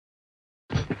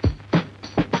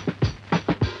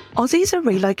Aussies are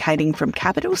relocating from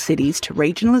capital cities to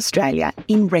regional Australia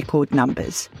in record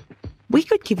numbers. We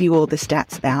could give you all the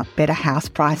stats about better house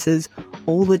prices,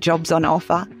 all the jobs on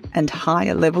offer, and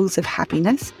higher levels of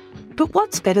happiness. But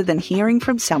what's better than hearing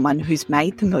from someone who's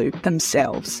made the move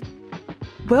themselves?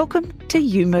 Welcome to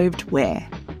You Moved Where,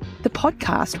 the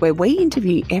podcast where we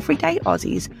interview everyday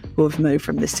Aussies who have moved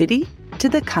from the city to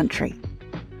the country.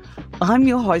 I'm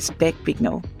your host, Beck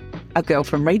Bignell, a girl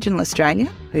from regional Australia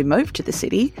who moved to the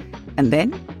city and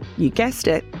then, you guessed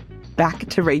it, back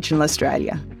to regional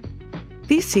Australia.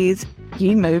 This is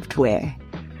You Moved Where.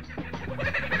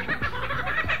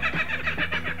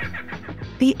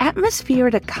 The atmosphere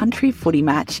at a country footy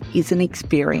match is an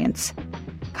experience.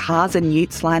 Cars and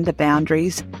utes line the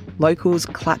boundaries, locals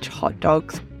clutch hot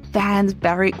dogs, fans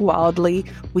barrack wildly,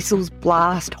 whistles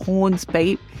blast, horns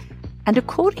beep. And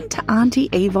according to Aunty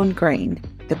Yvonne Green,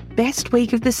 the best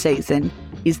week of the season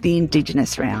is the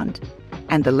Indigenous round.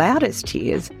 And the loudest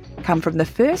cheers come from the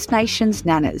First Nations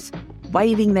nanas,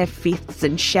 waving their fists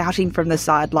and shouting from the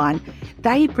sideline.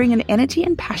 They bring an energy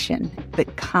and passion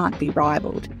that can't be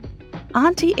rivalled.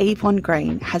 Aunty Yvonne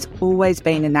Green has always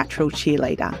been a natural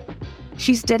cheerleader.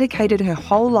 She's dedicated her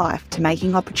whole life to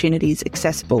making opportunities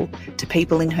accessible to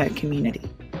people in her community.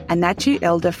 A Ngadju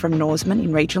elder from Norseman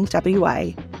in regional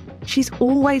WA, she's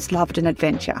always loved an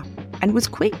adventure and was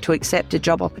quick to accept a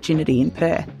job opportunity in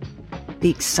Perth. The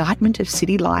excitement of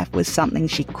city life was something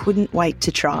she couldn't wait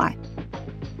to try.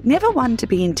 Never one to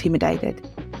be intimidated,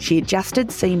 she adjusted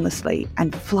seamlessly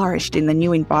and flourished in the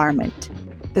new environment.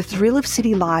 The thrill of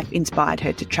city life inspired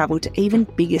her to travel to even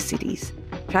bigger cities,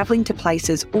 travelling to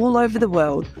places all over the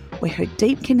world where her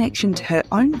deep connection to her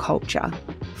own culture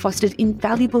fostered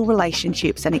invaluable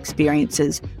relationships and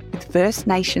experiences with First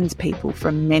Nations people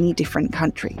from many different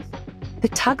countries. The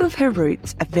tug of her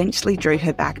roots eventually drew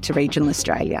her back to regional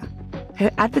Australia. Her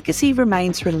advocacy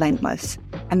remains relentless,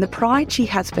 and the pride she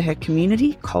has for her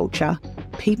community, culture,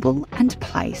 people and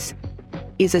place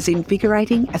is as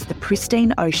invigorating as the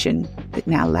pristine ocean that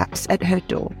now laps at her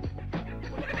door.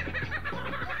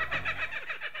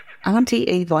 Aunty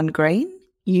Yvonne Green,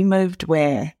 you moved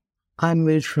where? I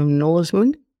moved from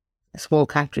Norseman, a small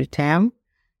country town,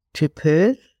 to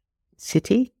Perth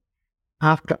city.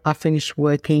 After I finished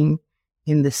working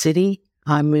in the city,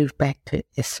 I moved back to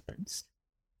Esperance.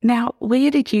 Now,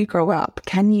 where did you grow up?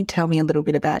 Can you tell me a little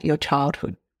bit about your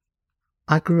childhood?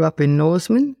 I grew up in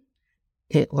Norseman.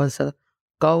 It was a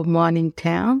gold mining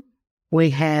town. We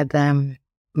had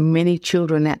many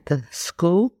children at the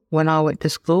school when I went to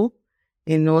school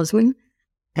in Norseman,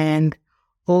 and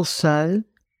also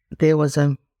there was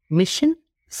a mission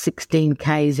 16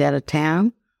 k's out of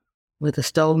town where the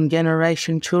stolen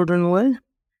generation children were,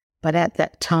 but at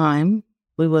that time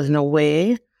we wasn't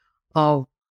aware of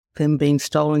them being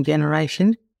stolen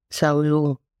generation, so we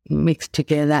all mixed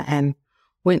together and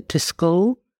went to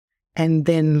school. And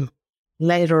then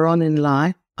later on in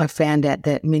life I found out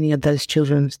that many of those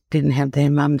children didn't have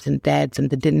their mums and dads and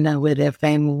they didn't know where their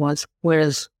family was,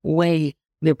 whereas we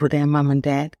lived with our mum and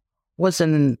dad.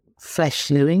 Wasn't flash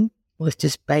living, was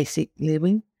just basic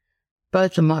living.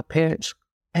 Both of my parents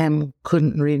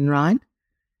couldn't read and write,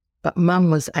 but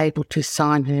mum was able to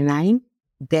sign her name.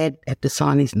 Dad had to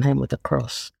sign his name with a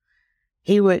cross.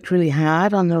 He worked really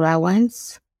hard on the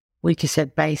railways. We just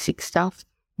had basic stuff.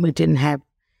 We didn't have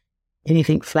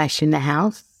anything flash in the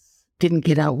house. Didn't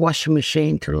get a washing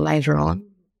machine till later on.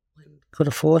 Could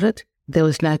afford it. There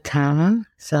was no car,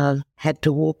 so had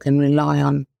to walk and rely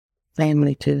on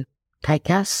family to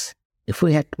take us. If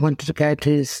we wanted to go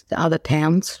to the other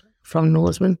towns from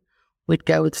Norseman, we'd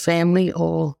go with family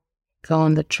or go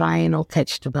on the train or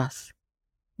catch the bus.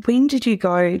 When did you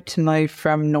go to move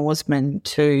from Norseman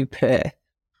to Perth?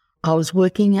 I was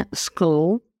working at the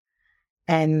school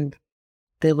and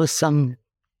there was some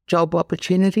job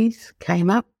opportunities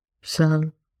came up.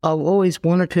 So I always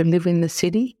wanted to live in the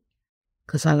city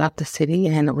because I love the city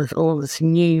and it was all this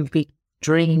new big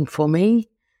dream for me.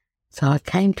 So I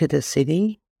came to the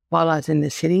city. While I was in the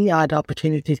city, I had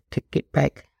opportunity to get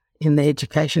back in the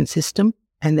education system,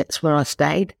 and that's where I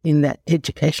stayed in that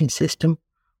education system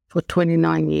for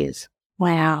 29 years.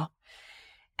 Wow.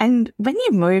 And when you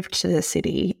moved to the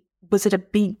city, was it a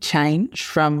big change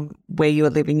from where you were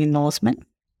living in Norseman?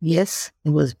 Yes, it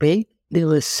was big. There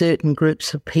were certain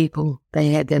groups of people, they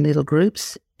had their little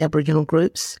groups, Aboriginal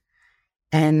groups,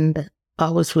 and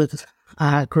I was with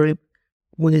a group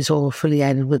we was all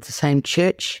affiliated with the same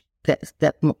church.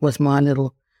 That was my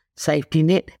little safety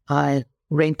net. I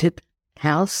rented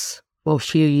house for a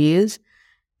few years,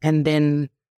 and then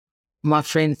my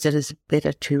friend said it's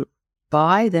better to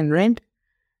buy than rent.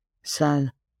 So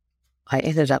I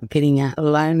ended up getting a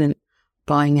loan and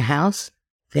buying a house,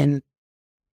 then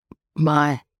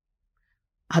my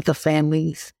other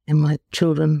families and my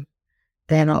children,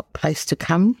 they had a place to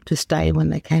come to stay when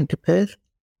they came to Perth.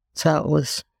 So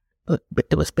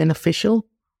it was beneficial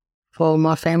for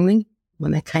my family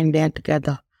when they came down to go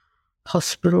to the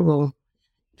hospital or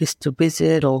just to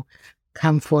visit or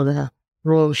come for the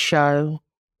Royal Show,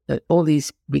 all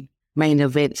these big main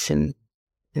events in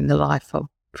the life of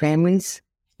families.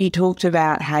 You talked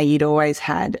about how you'd always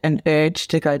had an urge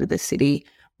to go to the city.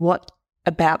 What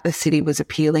about the city was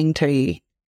appealing to you?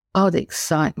 Oh, the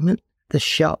excitement, the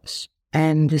shops,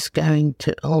 and just going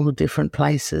to all the different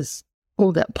places,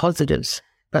 all that positives.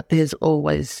 But there's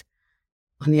always,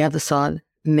 on the other side,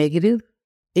 negative.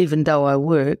 Even though I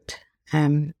worked,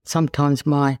 sometimes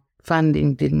my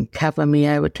funding didn't cover me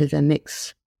over to the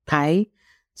next pay.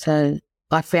 So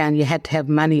I found you had to have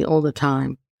money all the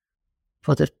time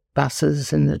for the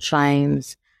buses and the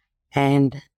trains,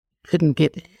 and couldn't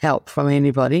get help from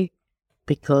anybody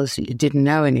because you didn't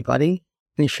know anybody.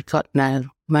 And if you got no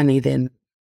money, then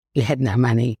you had no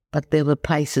money. But there were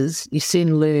places, you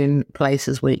soon learn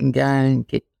places where you can go and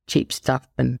get cheap stuff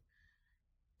and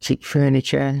cheap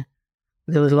furniture.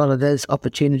 There was a lot of those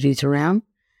opportunities around.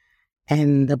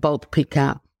 And the bulk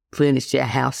pick-up furnished your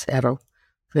house out of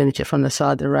furniture from the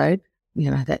side of the road.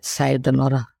 That saved a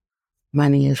lot of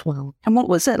money as well. And what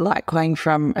was it like going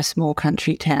from a small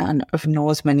country town of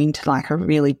Norseman into like a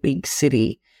really big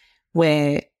city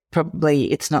where probably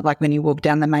it's not like when you walk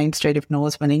down the main street of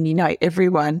Norseman and you know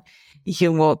everyone, you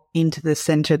can walk into the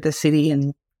centre of the city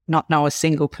and not know a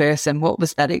single person. What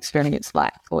was that experience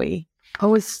like for you? It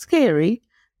was scary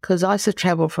because I used to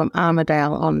travel from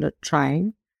Armidale on the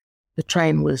train. The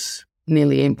train was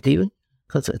nearly empty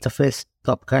because it's the first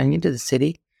stop going into the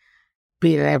city.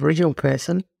 Being an Aboriginal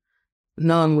person,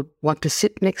 no one would want to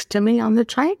sit next to me on the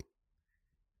train.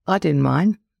 I didn't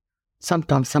mind.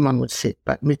 Sometimes someone would sit,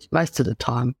 but most of the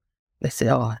time they said,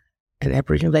 oh, an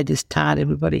Aboriginal, they just tarred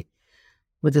everybody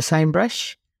with the same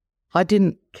brush. I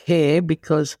didn't care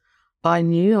because I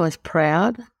knew I was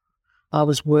proud. I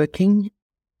was working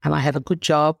and I had a good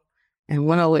job. And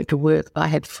when I went to work, I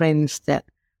had friends that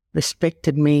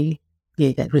respected me.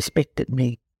 Yeah, that respected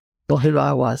me for who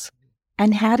I was.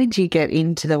 And how did you get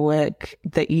into the work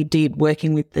that you did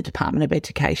working with the Department of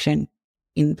Education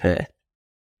in Perth?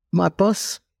 My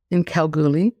boss in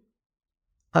Kalgoorlie,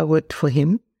 I worked for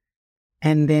him,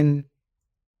 and then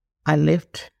I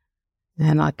left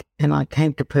and I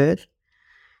came to Perth,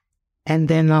 and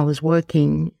then I was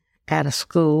working out of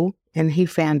school and he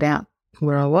found out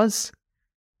where I was,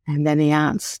 and then he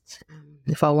asked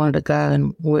if I wanted to go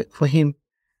and work for him,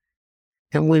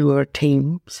 and we were a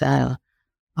team, so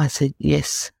I said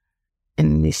yes.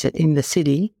 And he said, in the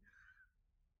city.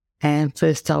 And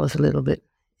first I was a little bit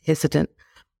hesitant.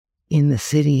 In the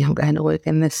city, I'm going to work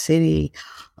in the city.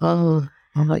 Oh,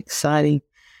 how exciting.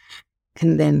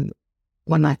 And then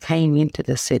when I came into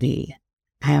the city,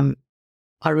 I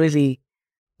really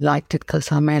liked it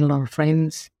because I made a lot of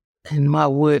friends and my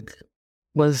work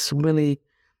was really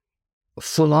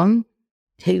full on.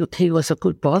 He was a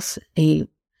good boss. He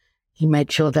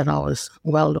made sure that I was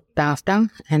well looked after,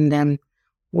 and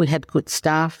we had good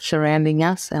staff surrounding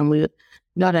us, and we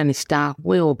not only staff,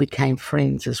 we all became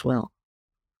friends as well.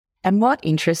 And what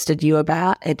interested you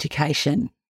about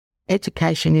education?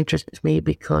 Education interested me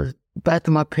because both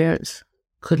of my parents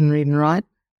couldn't read and write,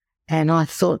 and I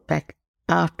thought back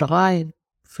after I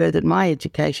furthered my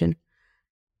education,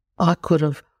 I could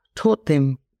have taught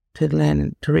them to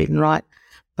learn to read and write,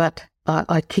 but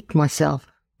I kicked myself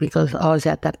because I was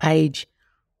at that age.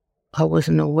 I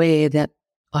wasn't aware that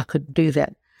I could do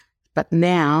that. But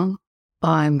now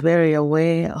I'm very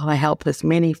aware. I help as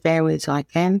many families as I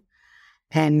can,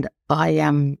 and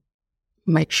I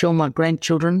make sure my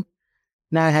grandchildren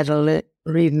know how to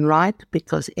read and write,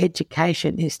 because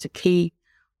education is the key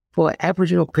for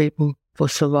Aboriginal people for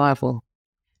survival.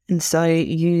 And so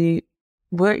you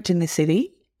worked in the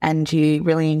city and you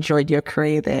really enjoyed your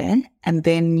career there, and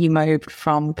then you moved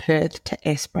from Perth to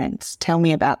Esperance. Tell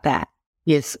me about that.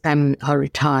 Yes, I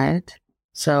retired,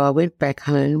 so I went back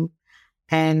home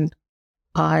and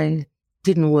I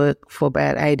didn't work for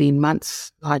about 18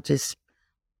 months. I just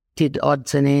did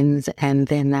odds and ends, and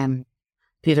then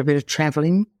did a bit of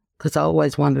travelling because I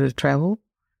always wanted to travel.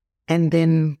 And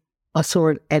then I saw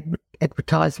an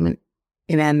advertisement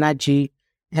in our Nudgee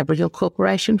Aboriginal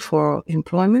Corporation for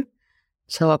employment.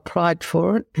 So I applied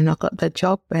for it and I got that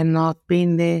job, and I've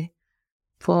been there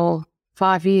for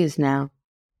 5 years now.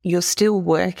 You're still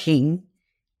working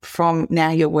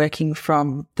you're working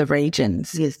from the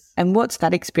regions. Yes. And what's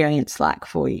that experience like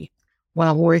for you?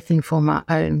 Well, I'm working for my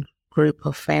own group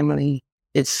of family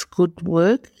It's good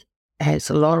work, it's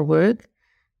a lot of work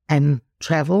and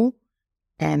travel.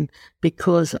 And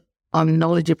because I'm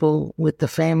knowledgeable with the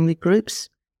family groups,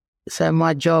 so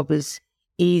my job is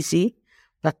easy.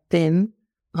 But then,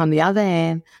 on the other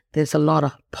hand, there's a lot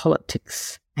of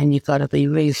politics, and you've got to be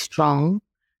really strong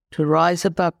to rise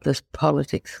above this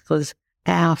politics, because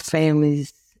our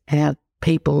families, our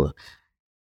people,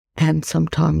 and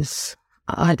sometimes,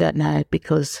 I don't know,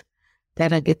 because they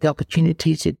don't get the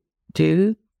opportunity to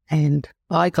do, and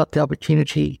I got the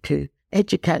opportunity to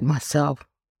educate myself,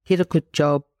 get a good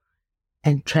job,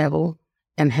 and travel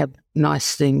and have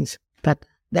nice things. But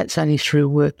that's only through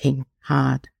working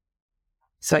hard.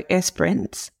 So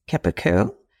Esperance,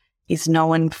 Kepakul, is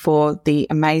known for the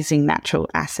amazing natural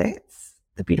assets,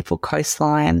 the beautiful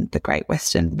coastline, the Great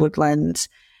Western woodlands.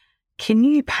 Can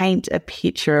you paint a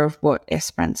picture of what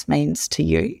Esperance means to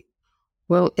you?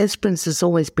 Well, Esperance has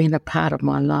always been a part of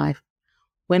my life.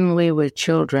 When we were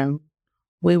children,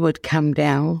 we would come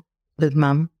down with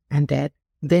Mum and Dad.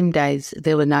 Them days,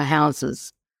 there were no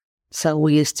houses. So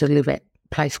we used to live at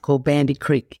a place called Bandy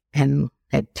Creek and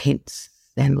had tents,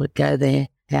 and we'd go there.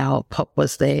 Our pop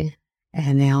was there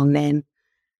and our nan,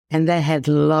 and they had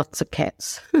lots of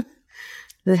cats.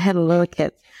 They had a lot of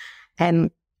cats,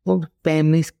 and all the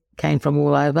families came from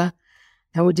all over,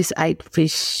 and we just ate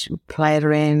fish, played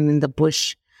around in the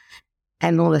bush,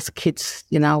 and all us kids,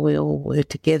 we all were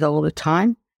together all the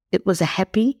time. It was a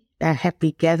happy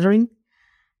gathering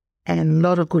and a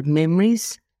lot of good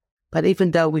memories. But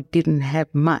even though we didn't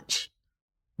have much,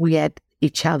 we had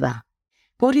each other.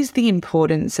 What is the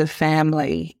importance of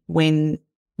family when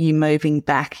you're moving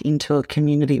back into a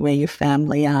community where your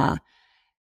family are,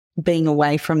 being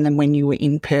away from them when you were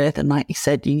in Perth, and like you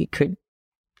said, you could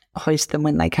host them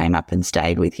when they came up and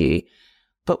stayed with you?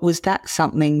 But was that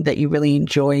something that you really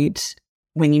enjoyed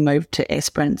when you moved to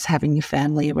Esperance, having your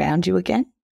family around you again?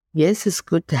 Yes, it's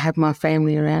good to have my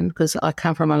family around, because I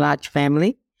come from a large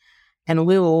family, and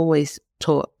we were always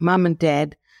taught, Mum and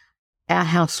Dad, our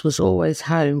house was always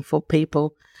home for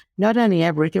people, not only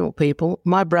Aboriginal people.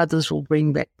 My brothers will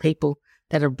bring back people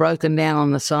that are broken down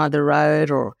on the side of the road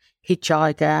or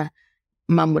hitchhiker.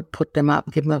 Mum would put them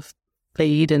up, give them a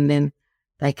feed, and then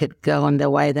they could go on their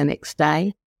way the next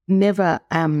day. Never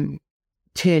turned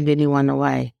anyone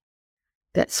away.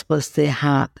 That was their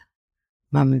heart,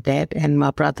 Mum and Dad. And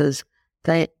my brothers,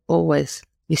 they always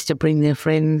used to bring their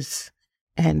friends,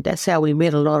 and that's how we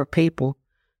met a lot of people,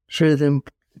 through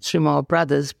my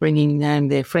brothers bringing home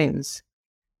their friends.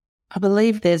 I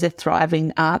believe there's a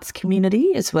thriving arts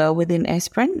community as well within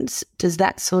Esperance. Does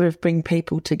that sort of bring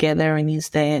people together, and is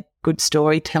there good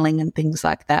storytelling and things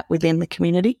like that within the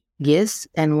community? Yes,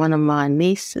 and one of my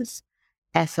nieces,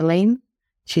 Athaline,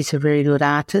 she's a very good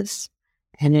artist,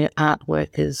 and her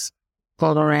artwork is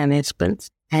all around Esperance,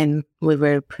 and we're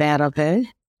very proud of her.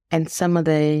 And some of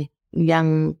the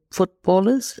young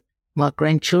footballers, my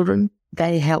grandchildren,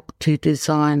 they helped to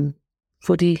design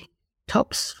footy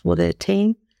tops for their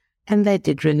team, and they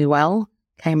did really well,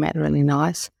 came out really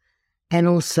nice. And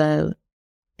also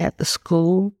at the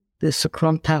school, there's a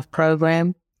Crontough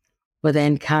program where they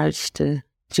encourage the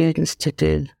students to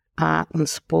do art and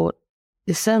sport.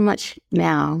 There's so much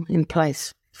now in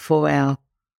place for our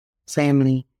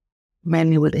family,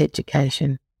 mainly with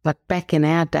education. But back in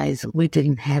our days, we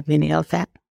didn't have any of that.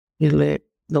 You learnt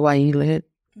the way you learnt.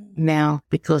 Now,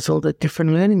 because all the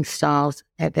different learning styles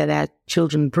that our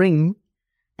children bring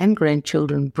and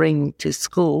grandchildren bring to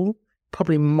school,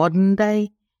 probably modern day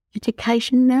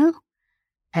education now,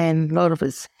 and a lot of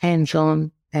it's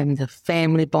hands-on, and the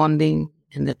family bonding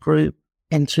and the group,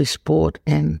 and through sport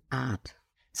and art.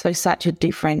 So such a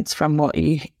difference from what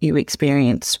you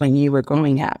experienced when you were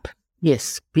growing up.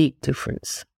 Yes, big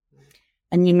difference.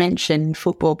 And you mentioned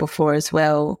football before as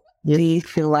well. Yes. Do you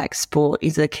feel like sport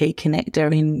is a key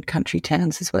connector in country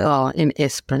towns as well? Oh, in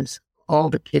Esperance, all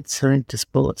the kids are into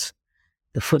sports.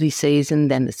 The footy season,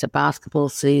 then it's the basketball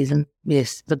season.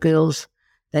 Yes, the girls,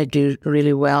 they do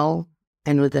really well.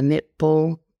 And with the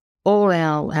netball, all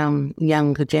our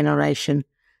younger generation,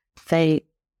 they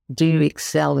do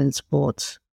excel in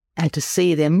sports. And to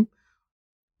see them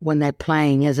when they're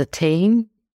playing as a team,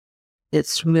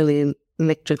 it's really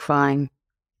electrifying.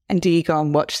 And do you go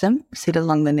and watch them, sit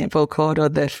along the netball court or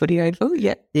the footy oval?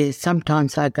 Yeah. Yeah,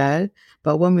 sometimes I go,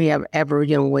 but when we have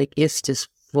Aboriginal week, it's just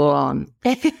full on.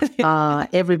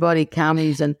 Everybody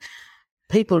comes, and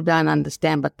people don't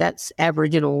understand, but that's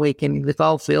Aboriginal week in the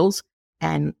goldfields,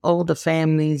 and all the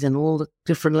families and all the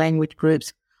different language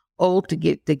groups all to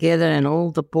get together, and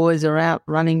all the boys are out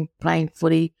running, playing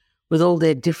footy with all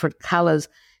their different colours.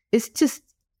 It's just,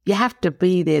 you have to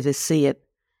be there to see it.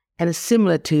 And it's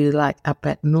similar to like up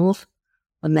at North,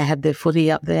 when they have their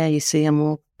footy up there, you see them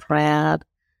all proud,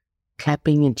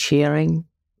 clapping and cheering.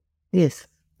 Yes.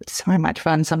 It's so much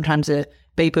fun. Sometimes a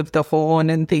beep of the horn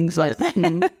and things like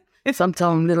that.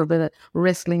 Sometimes a little bit of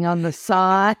wrestling on the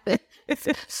side.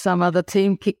 Some other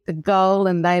team kicked the goal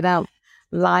and they don't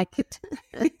like it.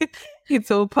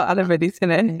 It's all part of it,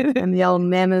 isn't it? And the old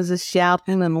nanas are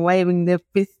shouting and waving their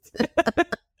fists.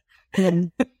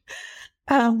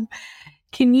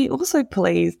 Can you also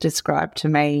please describe to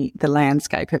me the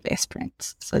landscape of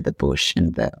Esperance, so the bush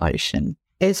and the ocean?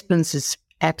 Esperance is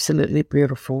absolutely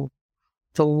beautiful.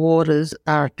 The waters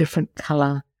are a different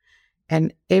colour,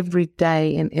 and every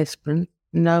day in Esperance,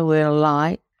 nowhere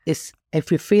alike, is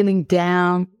if you're feeling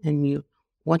down and you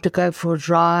want to go for a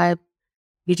drive,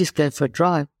 you just go for a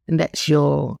drive, and that's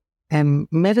your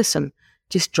medicine.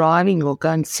 Just driving or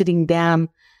going sitting down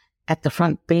at the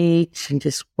front beach and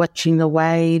just watching the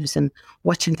waves and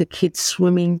watching the kids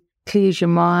swimming clears your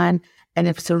mind. And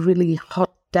if it's a really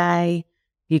hot day,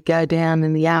 you go down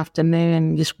in the afternoon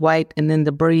and just wait, and then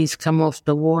the breeze come off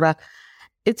the water.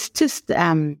 It's just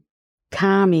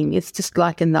calming. It's just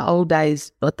like in the old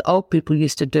days, what the old people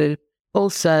used to do.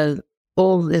 Also,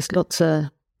 there's lots of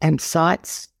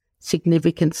sites,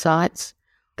 significant sites.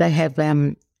 They have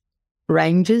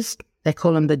ranges. They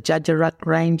call them the Judgeruk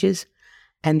Ranges,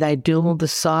 and they do all the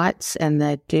sites and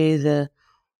they do the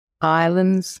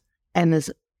islands, and there's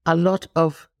a lot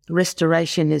of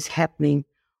restoration is happening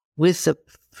with the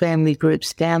family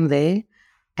groups down there,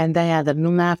 and they are the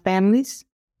Noongar families.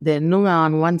 They're Noongar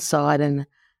on one side, and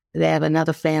they have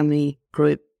another family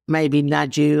group, maybe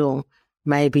Naju or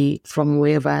maybe from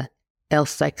wherever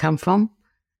else they come from,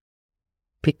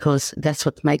 because that's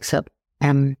what makes up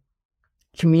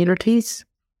communities.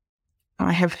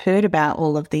 I have heard about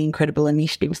all of the incredible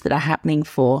initiatives that are happening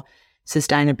for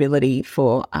sustainability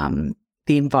for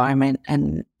the environment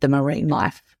and the marine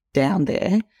life down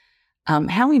there.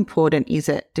 How important is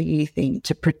it, do you think,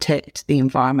 to protect the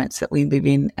environments that we live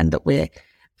in and that we're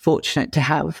fortunate to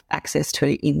have access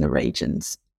to in the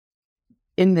regions?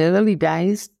 In the early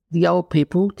days, the old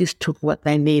people just took what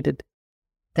they needed.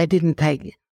 They didn't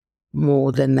take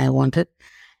more than they wanted.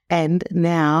 And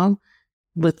now,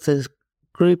 with the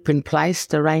group in place,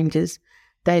 the rangers,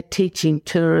 they're teaching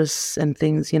tourists and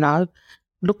things,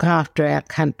 look after our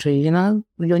country,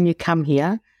 when you come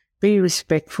here, be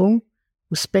respectful,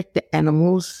 respect the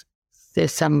animals.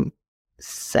 There's some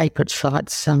sacred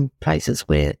sites, some places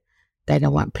where they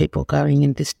don't want people going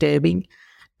and disturbing,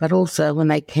 but also when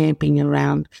they're camping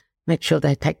around, make sure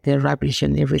they take their rubbish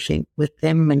and everything with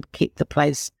them and keep the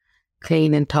place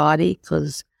clean and tidy,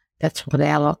 because that's what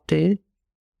our lot do.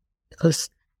 Because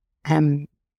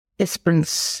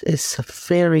Esperance is a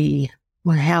very,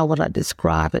 how would I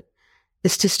describe it?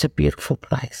 It's just a beautiful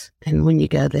place. And when you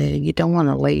go there, you don't want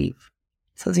to leave.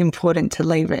 So it's important to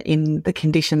leave it in the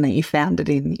condition that you found it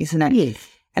in, isn't it? Yes.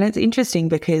 And it's interesting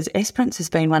because Esperance has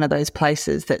been one of those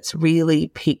places that's really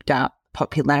picked up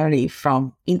popularity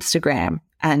from Instagram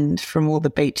and from all the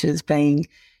beaches being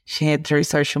shared through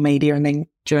social media. And then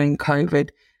during COVID,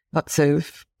 lots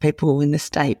of people in the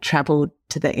state travelled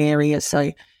to the area.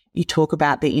 So you talk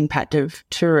about the impact of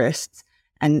tourists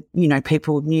and,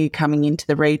 people new coming into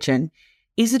the region.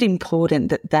 Is it important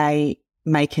that they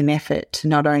make an effort to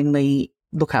not only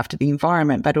look after the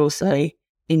environment, but also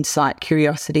incite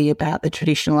curiosity about the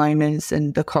traditional owners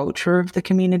and the culture of the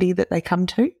community that they come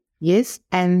to? Yes,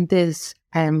 and there's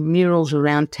murals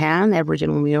around town,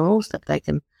 Aboriginal murals that they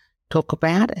can talk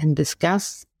about and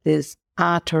discuss. There's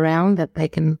art around that they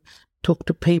can talk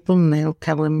to people and they'll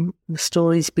tell them the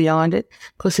stories behind it,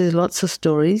 because there's lots of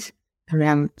stories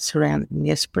surrounding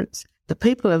Esperance. The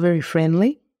people are very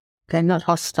friendly. They're not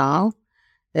hostile.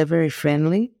 They're very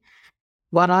friendly.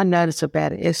 What I notice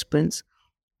about Esperance,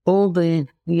 all the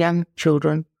young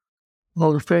children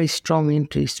are very strong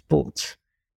into sports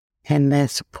and they're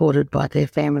supported by their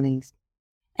families.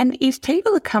 And if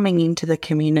people are coming into the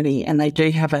community and they do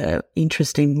have an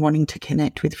interest in wanting to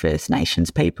connect with First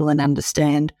Nations people and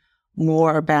understand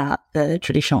more about the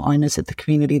traditional owners of the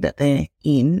community that they're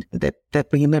in, that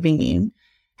we're living in,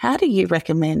 how do you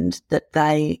recommend that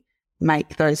they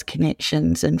make those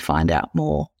connections and find out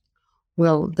more?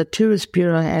 Well, the Tourist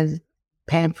Bureau has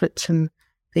pamphlets and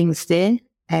things there,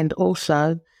 and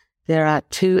also there are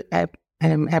two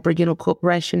Aboriginal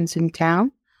corporations in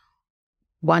town.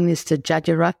 One is the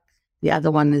Judgeruk, the other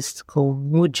one is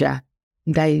called Mudja.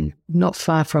 They're not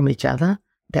far from each other,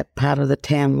 that part of the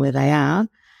town where they are,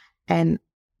 and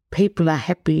people are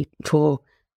happy for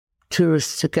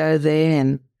tourists to go there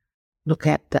and look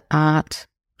at the art,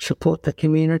 support the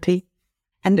community.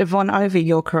 And Yvonne, over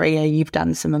your career, you've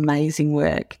done some amazing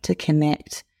work to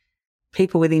connect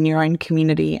people within your own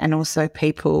community and also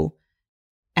people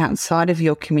outside of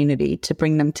your community to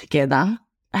bring them together.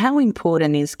 How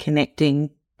important is connecting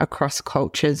across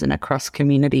cultures and across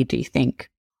community, do you think?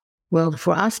 Well,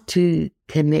 for us to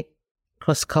connect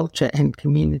cross culture and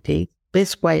community,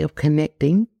 best way of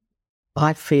connecting,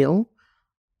 I feel,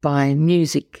 by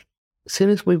music. As soon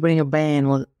as we bring a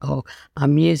band or a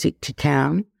music to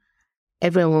town,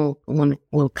 everyone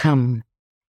will come.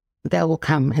 They will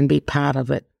come and be part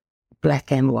of it,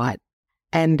 black and white.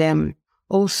 And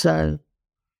also,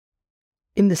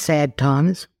 in the sad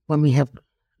times, when we have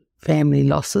family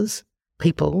losses,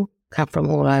 people come from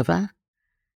all over,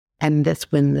 and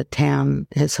that's when the town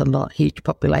has a huge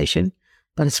population,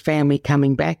 but it's family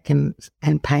coming back and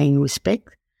paying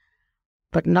respect.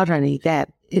 But not only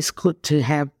that, it's good to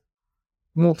have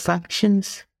more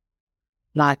functions,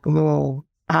 like more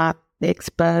art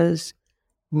expos,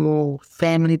 more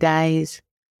family days.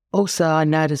 Also, I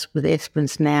notice with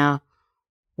Esperance now,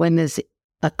 when there's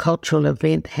a cultural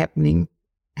event happening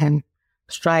and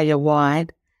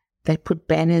Australia-wide, they put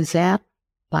banners out,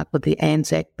 like with the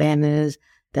Anzac banners,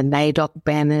 the NAIDOC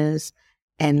banners,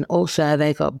 and also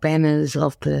they got banners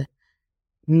of the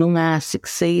Noongar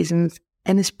Six Seasons.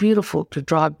 And it's beautiful to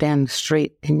drive down the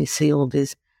street and you see all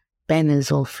these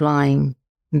banners all flying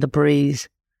in the breeze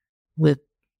with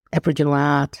Aboriginal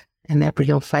art and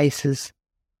Aboriginal faces.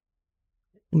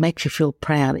 It makes you feel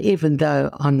proud. Even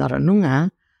though I'm not a Noongar,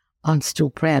 I'm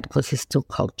still proud because it's still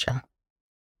culture.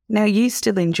 Now, you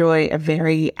still enjoy a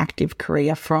very active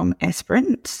career from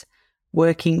Esperance,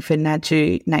 working for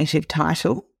Ngadju Native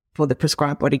Title for the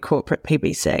Prescribed Body Corporate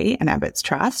PBC and Abbott's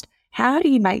Trust. How do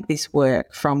you make this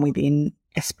work from within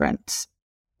Esperance?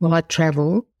 Well, I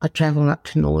travel up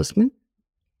to Norseman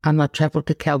and I travel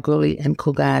to Kalgoorlie and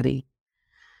Coolgardie.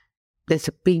 There's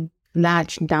a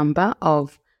large number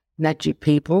of Ngadju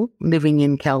people living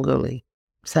in Kalgoorlie.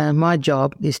 So my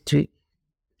job is to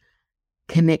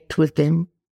connect with them,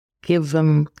 give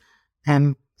them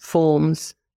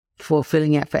forms for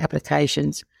filling out for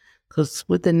applications, because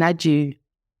with the Ngadju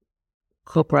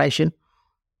Corporation,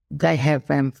 they have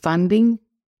funding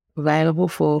available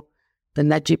for the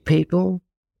Ngadju people,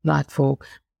 like for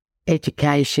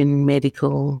education,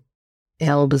 medical,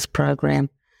 elders program,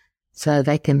 so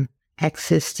they can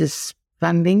access this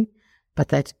funding, but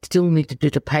they still need to do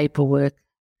the paperwork.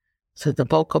 So the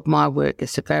bulk of my work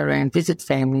is to go around, visit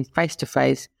families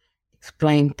face-to-face,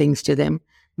 explain things to them,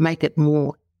 make it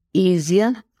more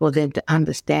easier for them to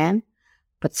understand.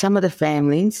 But some of the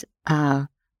families are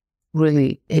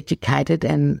really educated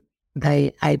and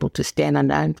they're able to stand on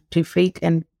their own 2 feet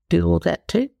and do all that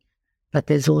too. But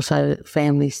there's also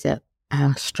families that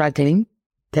are struggling.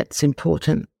 That's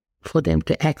important for them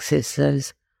to access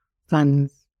those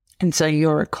funds. And so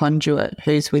you're a conduit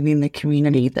who's within the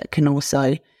community that can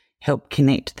also help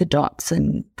connect the dots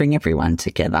and bring everyone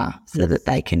together so that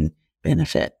they can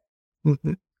benefit.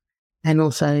 Mm-hmm. And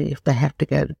also if they have to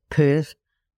go to Perth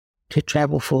to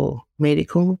travel for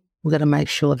medical, we've got to make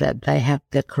sure that they have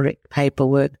the correct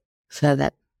paperwork so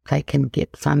that they can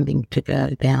get funding to go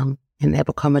down and have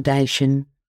accommodation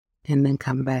and then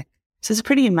come back. So it's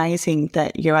pretty amazing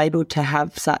that you're able to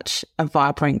have such a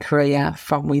vibrant career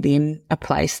from within a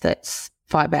place that's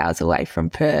 5 hours away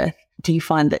from Perth. Do you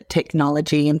find that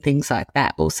technology and things like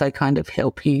that also kind of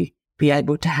help you be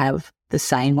able to have the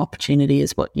same opportunity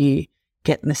as what you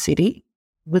get in the city?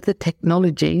 With the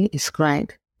technology, it's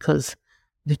great because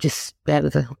you just go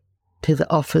to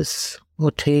the office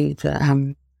or to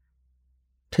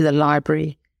the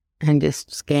library and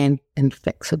just scan and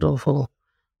fax it off or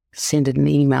send an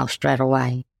email straight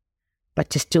away.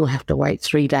 But you still have to wait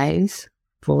 3 days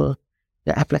for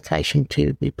the application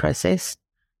to be processed.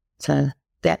 So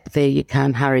that there you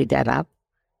can't hurry that up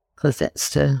because that's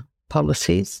the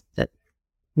policies that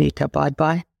need to abide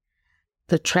by.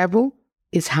 The travel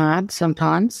is hard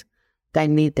sometimes. They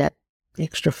need that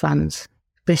extra funds.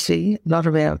 Especially a lot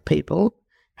of our people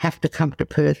have to come to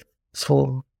Perth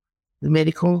for the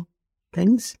medical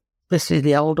things, especially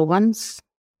the older ones.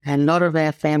 And a lot of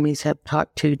our families have type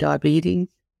 2 diabetes.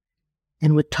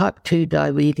 And with type 2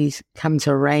 diabetes comes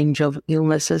a range of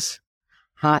illnesses,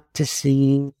 heart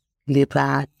disease,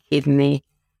 liver, kidney,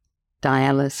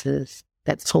 dialysis.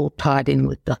 That's all tied in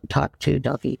with the type 2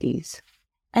 diabetes.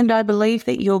 And I believe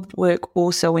that your work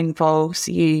also involves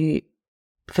you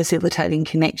facilitating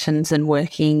connections and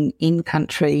working in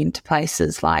country into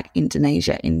places like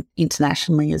Indonesia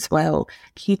internationally as well.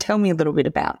 Can you tell me a little bit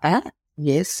about that?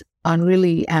 Yes, I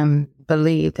really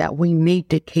believe that we need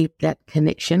to keep that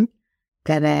connection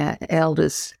that our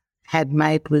elders had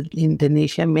made with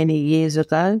Indonesia many years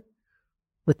ago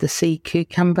with the sea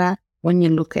cucumber. When you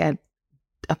look at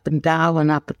up in Darwin,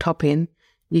 up the top end,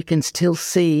 you can still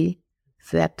see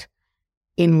that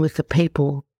in with the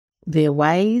people, their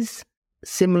ways,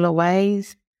 similar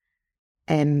ways,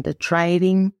 and the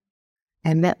trading,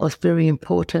 and that was very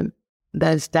important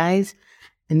those days,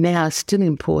 and now it's still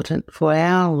important for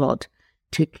our lot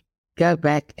to go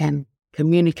back and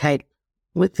communicate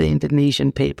with the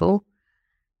Indonesian people,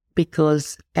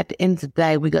 because at the end of the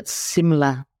day we got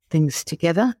similar things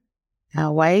together,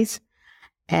 our ways,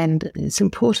 and it's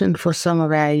important for some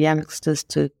of our youngsters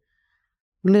to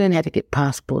learn how to get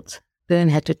passports, learn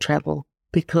how to travel,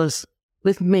 because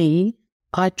with me,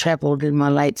 I travelled in my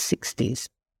late 60s.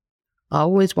 I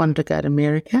always wanted to go to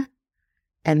America,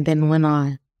 and then when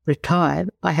I retired,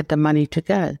 I had the money to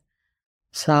go.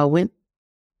 So I went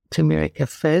to America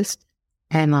first,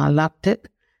 and I loved it.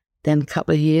 Then a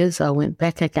couple of years, I went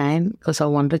back again because I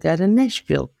wanted to go to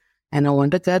Nashville, and I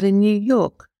wanted to go to New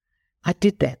York. I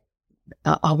did that.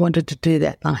 I wanted to do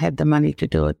that, and I had the money to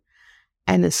do it.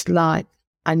 And it's like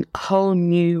a whole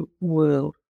new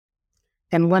world.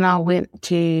 And when I went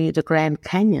to the Grand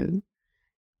Canyon,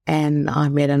 and I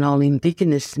met an old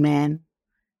Indigenous man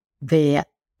there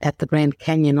at the Grand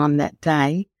Canyon on that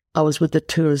day, I was with the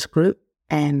tourist group,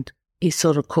 and he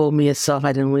sort of called me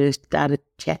aside and we started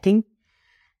chatting.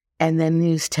 And then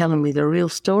he was telling me the real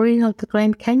story of the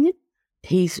Grand Canyon.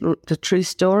 He's the true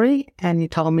story, and he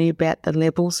told me about the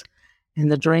levels and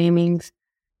the dreamings.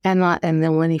 And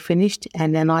then when he finished,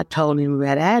 and then I told him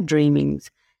about our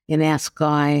dreamings in our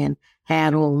sky and how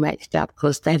it all matched up,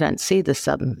 because they don't see the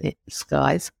southern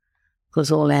skies,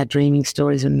 because all our dreaming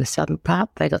stories are in the southern part.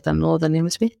 They got the northern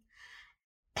hemisphere.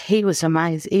 He was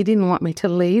amazed. He didn't want me to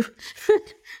leave.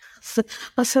 So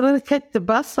I said, I'll catch the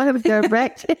bus. I have to go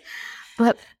back.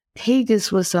 But he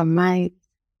just was amazed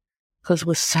because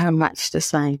we're so much the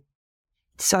same.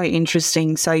 So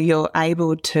interesting. So you're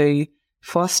able to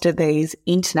foster these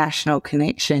international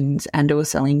connections and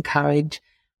also encourage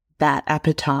that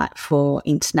appetite for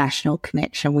international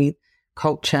connection with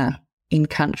culture in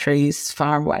countries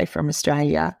far away from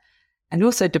Australia, and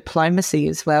also diplomacy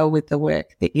as well with the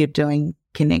work that you're doing,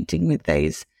 connecting with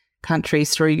these countries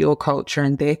through your culture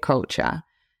and their culture.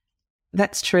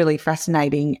 That's truly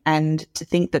fascinating, and to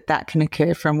think that that can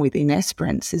occur from within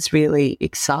Esperance is really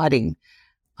exciting.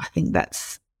 I think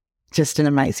that's just an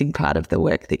amazing part of the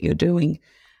work that you're doing.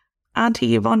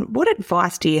 Aunty Yvonne, what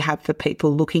advice do you have for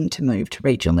people looking to move to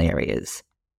regional areas?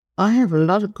 I have a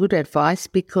lot of good advice,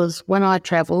 because when I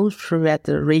travel throughout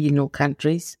the regional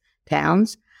countries,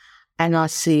 towns, and I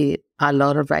see a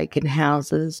lot of vacant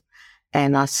houses,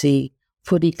 and I see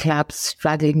footy clubs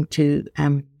struggling to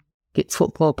get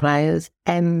football players,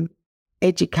 and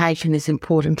education is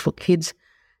important for kids,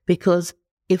 because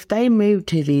if they move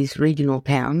to these regional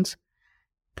towns,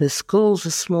 the schools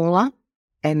are smaller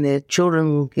and their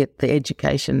children will get the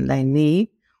education they need,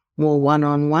 more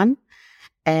one-on-one,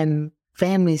 and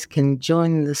families can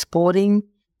join the sporting,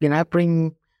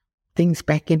 bring things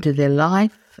back into their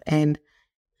life, and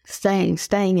staying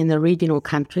in the regional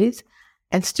countries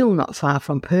and still not far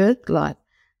from Perth. Like,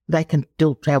 they can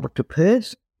still travel to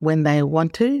Perth when they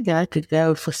want to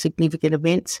go for significant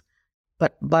events.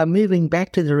 But by moving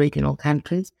back to the regional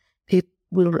countries, it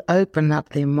will open up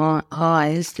their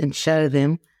eyes and show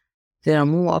them there are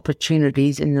more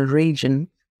opportunities in the region,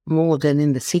 more than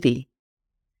in the city.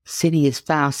 City is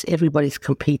fast. Everybody's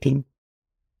competing.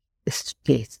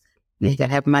 Yes, you got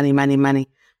to have money.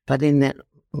 But in the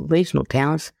regional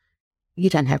towns, you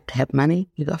don't have to have money.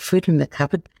 You got food in the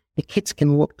cupboard. The kids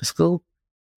can walk to school.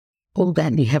 All that,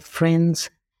 and you have friends.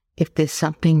 If there's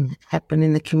something happen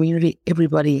in the community,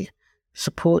 everybody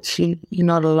supports you. You're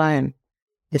not alone.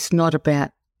 It's not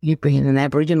about you being an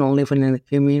Aboriginal living in a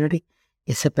community.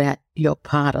 It's about you're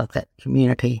part of that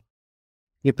community.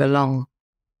 You belong.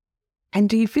 And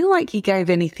do you feel like you gave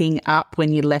anything up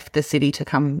when you left the city to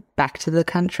come back to the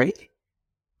country?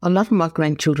 A lot of my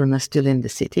grandchildren are still in the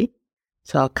city,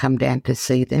 so I'll come down to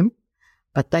see them.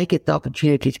 But they get the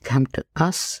opportunity to come to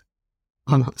us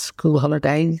on school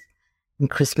holidays and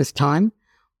Christmas time.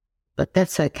 But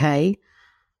that's okay.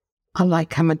 I like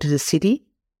coming to the city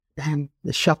and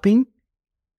the shopping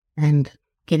and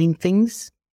getting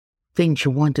things. Things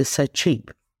you want is so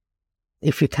cheap.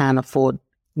 If you can't afford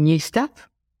new stuff,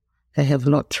 they have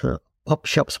lots of op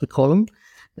shops, we call them.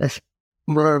 That's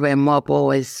more of our mob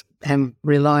always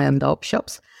rely on the op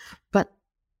shops. But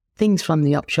things from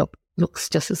the op shop looks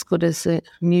just as good as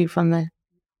new when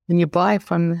you buy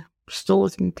from the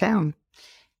stores in town.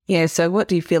 Yeah, so what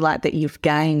do you feel like that you've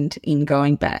gained in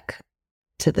going back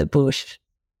to the bush?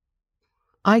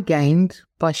 I gained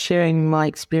by sharing my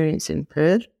experience in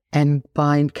Perth and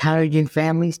by encouraging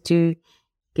families to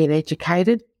get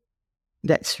educated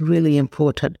That's really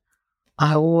important.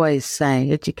 I always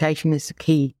say education is the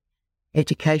key.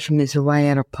 Education is the way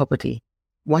out of poverty.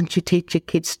 Once you teach your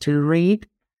kids to read,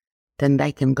 then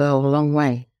they can go a long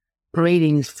way.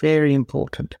 Reading is very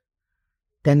important.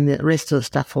 Then the rest of the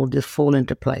stuff will just fall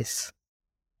into place.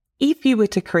 If you were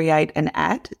to create an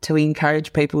ad to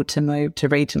encourage people to move to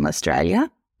regional Australia,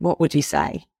 what would you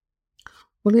say?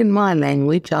 Well, in my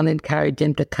language, I'll encourage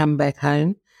them to come back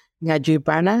home.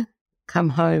 Ngaju come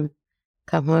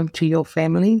home to your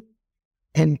family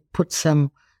and put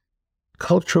some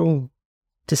cultural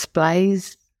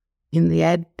displays in the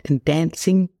ad and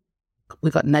dancing.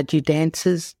 We've got Ngaju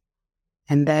dancers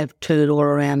and they've toured all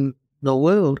around the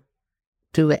world.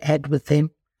 Do an ad with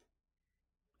them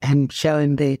and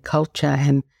showing their culture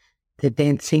and their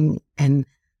dancing and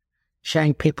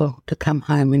showing people to come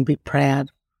home and be proud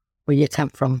where you come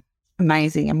from.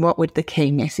 Amazing. And what would the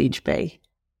key message be?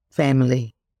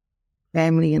 Family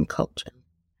and culture.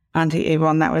 Aunty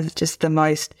Yvonne, that was just the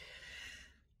most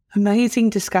amazing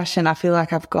discussion. I feel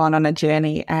like I've gone on a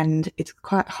journey and it's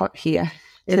quite hot here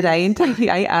today in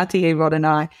WA. Aunty Yvonne and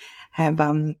I have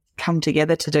come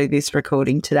together to do this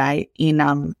recording today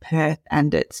in Perth,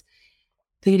 and it's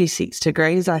 36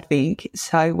 degrees, I think.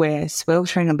 So we're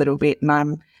sweltering a little bit, and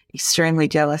I'm extremely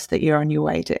jealous that you're on your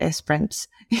way to Esperance.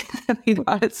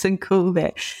 It's and cool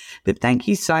there. But thank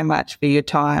you so much for your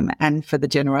time and for the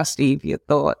generosity of your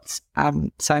thoughts.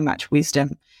 So much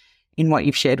wisdom in what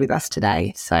you've shared with us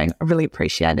today. So I really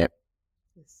appreciate it.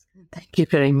 Thank you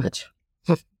very much.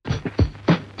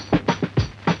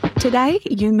 Today,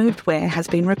 You Moved Where has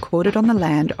been recorded on the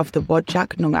land of the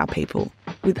Whadjuk Noongar people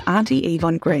with Aunty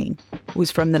Yvonne Green, who is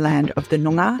from the land of the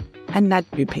Noongar and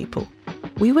Ngaju people.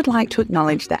 We would like to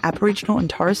acknowledge the Aboriginal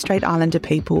and Torres Strait Islander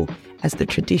people as the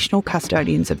traditional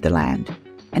custodians of the land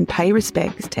and pay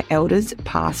respects to elders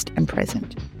past and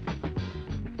present.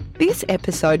 This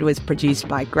episode was produced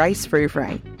by Grace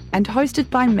Rouvray and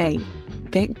hosted by me,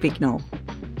 Beck Bignall.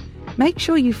 Make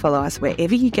sure you follow us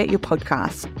wherever you get your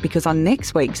podcasts, because on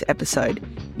next week's episode,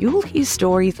 you'll hear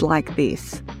stories like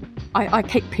this. I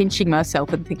keep pinching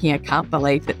myself and thinking I can't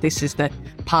believe that this is the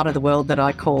part of the world that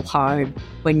I call home,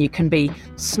 when you can be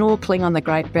snorkelling on the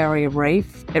Great Barrier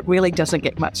Reef. It really doesn't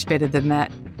get much better than that.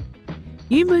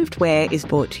 You Moved Where is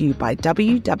brought to you by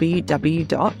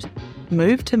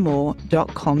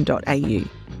www.movetomore.com.au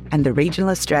and the Regional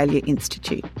Australia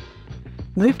Institute.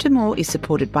 Move to More is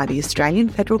supported by the Australian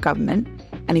Federal Government,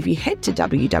 and if you head to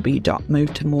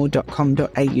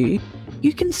www.movetomore.com.au,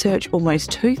 you can search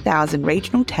almost 2,000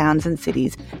 regional towns and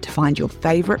cities to find your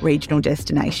favourite regional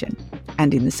destination,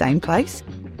 and in the same place,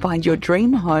 find your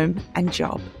dream home and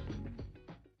job.